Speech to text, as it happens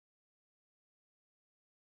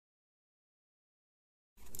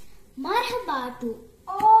Marhaba to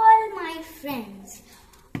all my friends.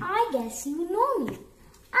 I guess you know me.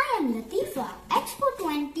 I am Latifa, Expo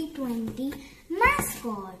 2020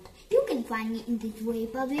 mascot. You can find me in the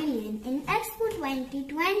Dubai Pavilion in Expo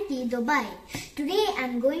 2020 Dubai. Today I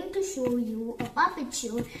am going to show you a puppet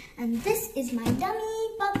show, and this is my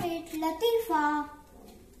dummy puppet Latifa.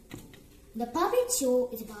 The puppet show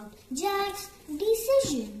is about Jack's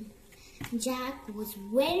decision. Jack was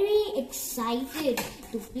very excited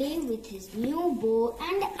to play with his new bow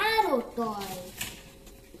and arrow toy.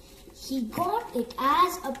 He got it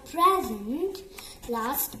as a present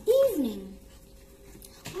last evening.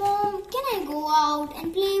 Mom, can I go out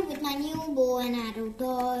and play with my new bow and arrow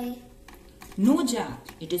toy? No, Jack.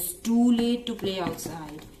 It is too late to play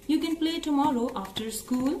outside. You can play tomorrow after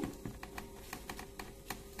school.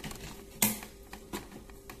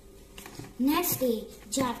 Next day,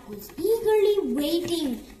 Jack was eagerly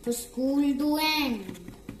waiting for school to end.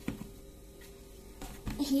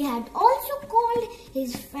 He had also called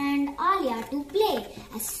his friend Alia to play.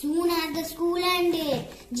 As soon as the school ended,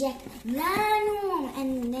 Jack ran home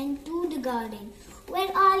and then to the garden, where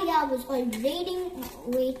Alia was already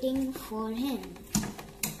waiting for him.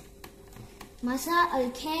 Masa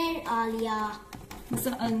al-khair, Alia.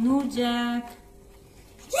 Masa al-noor, Jack.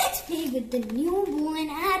 Let's play with the new bow and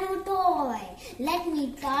arrow toy. Let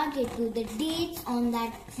me target to the dates on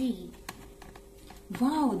that tree.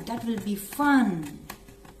 Wow, that will be fun.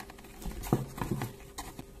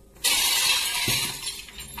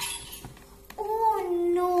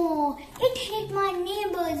 Oh no, it hit my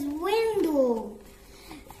neighbor's window.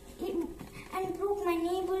 And broke my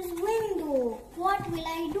neighbor's window. What will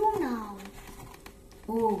I do now?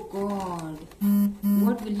 Oh God.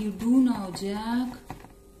 What will you do now, Jack?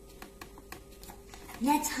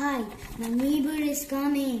 Let's hide. My neighbor is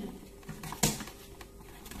coming.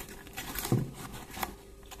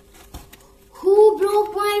 Who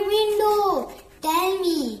broke my window? Tell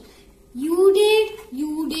me. You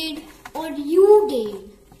did, or you did.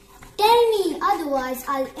 Tell me, otherwise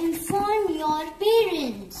I'll inform your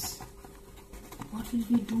parents. What will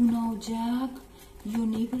we do now, Jack? Your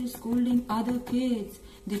neighbor is scolding other kids.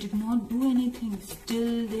 They did not do anything.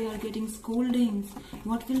 Still, they are getting scoldings.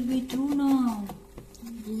 What will we do now?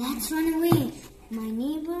 Let's run away. My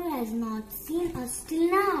neighbor has not seen us till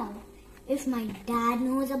now. If my dad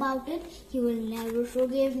knows about it, he will never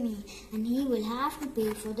forgive me, and he will have to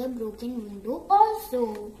pay for the broken window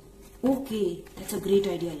also. Okay, that's a great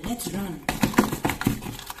idea. Let's run.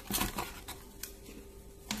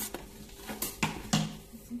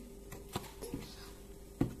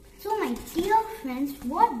 So my dear friends,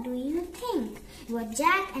 what do you think? What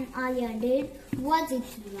Jack and Alia did, was it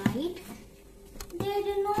right? They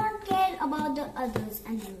did not care about the others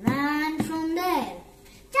and ran from there,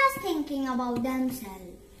 just thinking about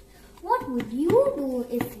themselves. What would you do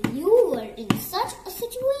if you were in such a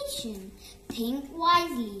situation? Think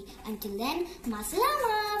wisely. Until then,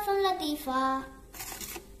 Masalama from Latifa.